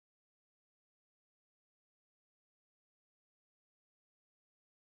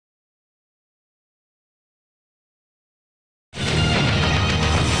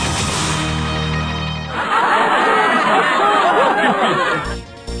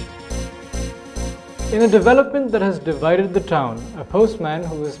In a development that has divided the town, a postman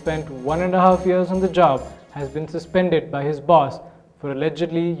who has spent 1.5 years on the job has been suspended by his boss for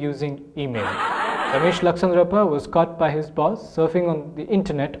allegedly using email. Ramesh Laksandrappa was caught by his boss surfing on the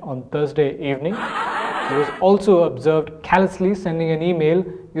internet on Thursday evening. He was also observed callously sending an email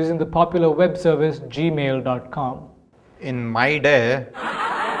using the popular web service gmail.com. In my day,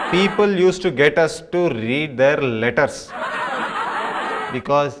 people used to get us to read their letters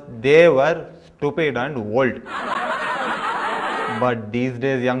because they were stupid and old. But these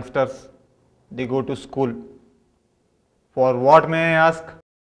days youngsters, they go to school. For what, may I ask?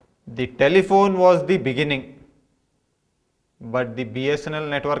 The telephone was the beginning, but the BSNL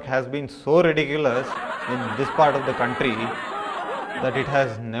network has been so ridiculous in this part of the country that it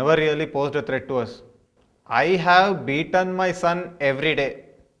has never really posed a threat to us. I have beaten my son every day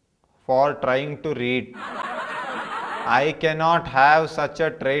for trying to read. I cannot have such a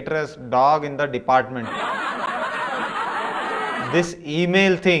traitorous dog in the department. This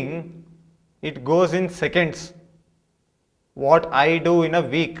email thing, it goes in seconds. What I do in a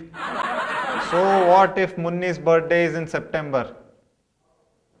week. So what if Munni's birthday is in September?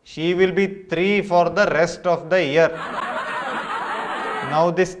 She will be 3 for the rest of the year. Now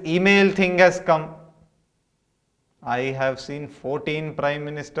this email thing has come. I have seen 14 prime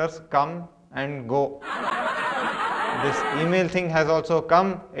ministers come and go. This email thing has also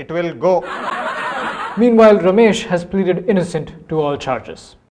come, it will go. Meanwhile, Ramesh has pleaded innocent to all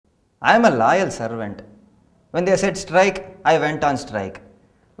charges. I am a loyal servant. When they said strike, I went on strike.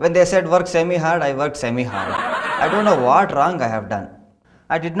 When they said work semi-hard, I worked semi-hard. I don't know what wrong I have done.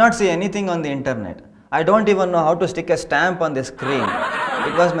 I did not see anything on the internet. I don't even know how to stick a stamp on the screen.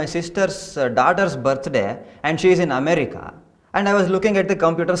 It was my sister's daughter's birthday and she is in America. And I was looking at the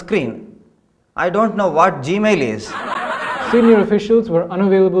computer screen. I don't know what Gmail is. Senior officials were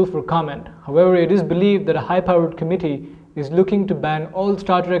unavailable for comment. However, it is believed that a high-powered committee is looking to ban all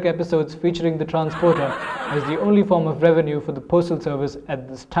Star Trek episodes featuring the transporter, as the only form of revenue for the postal service at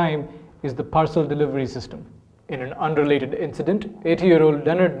this time is the parcel delivery system. In an unrelated incident, 80-year-old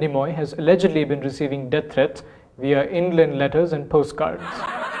Leonard Nimoy has allegedly been receiving death threats via inland letters and postcards.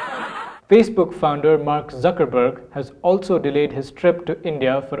 Facebook founder Mark Zuckerberg has also delayed his trip to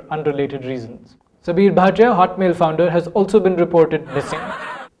India for unrelated reasons. Sabir Bhatia, Hotmail founder, has also been reported missing.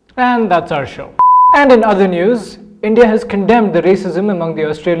 And that's our show. And in other news, India has condemned the racism among the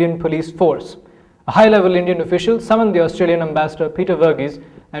Australian police force. A high-level Indian official summoned the Australian ambassador Peter Verghese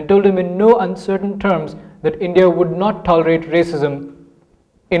and told him in no uncertain terms that India would not tolerate racism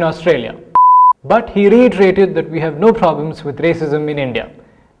in Australia. But he reiterated that we have no problems with racism in India.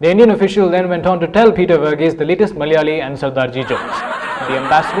 The Indian official then went on to tell Peter Verghese the latest Malayali and Sardarji jokes. The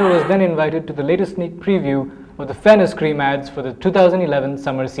ambassador was then invited to the latest sneak preview of the Fairness Cream ads for the 2011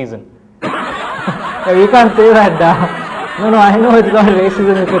 summer season. Yeah, we can't say that now. No, I know it's not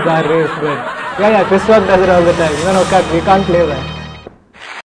racism if it's our race, but yeah, Chris Rock does it all the time. No, cut, we can't play that.